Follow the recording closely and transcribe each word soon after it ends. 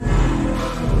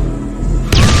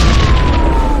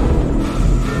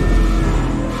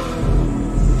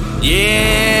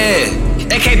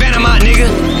AK Bandamont, nigga.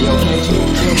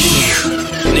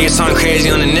 Niggas talking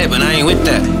crazy on the net, but I ain't with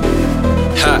that.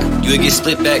 Ha, you would get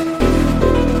split back.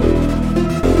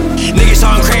 Niggas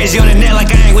talking crazy on the net like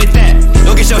I ain't with that.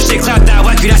 Don't get your shit clapped out,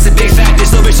 whack you, that's a big fact.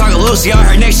 This little bitch talking loosey on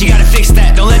her neck, she gotta fix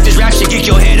that. Don't let this rap shit kick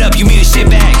your head up, you mean a shit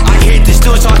bag. I can hit this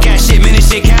still talk ass shit, man, this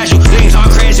shit casual. Niggas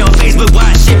talking crazy on Facebook,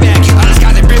 why shit back you. I just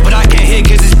got the brick, but I can't hit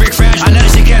cause it's brick fragile. I know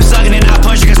this shit kept sucking and I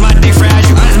punched her cause my dick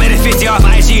fragile. I just made it 50 off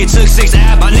IG, it took 6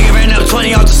 app. My nigga ran up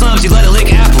 20 off the slums, he let it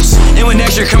lick apples. And when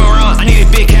next year come around, I need a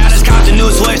big cat. I just copped the new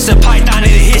Swiss, a python,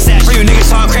 and it hits at you. For you niggas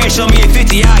talking crazy, show me a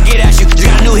 50, I'll get at you. Just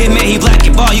got a new hitman, he black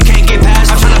and ball, you can't get past.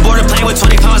 I'm tryna board a plane with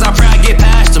 20 pounds, I pray I get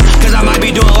past him. Cause I might be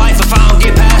doing life if I don't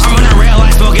get past him. I'm running red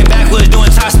light, smoking backwoods,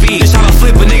 doing top speed. Just tryna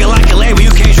flip a nigga like a label,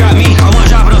 you can't drop me. I wanna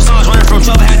drop those songs, running from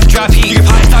trouble, had to drop heat.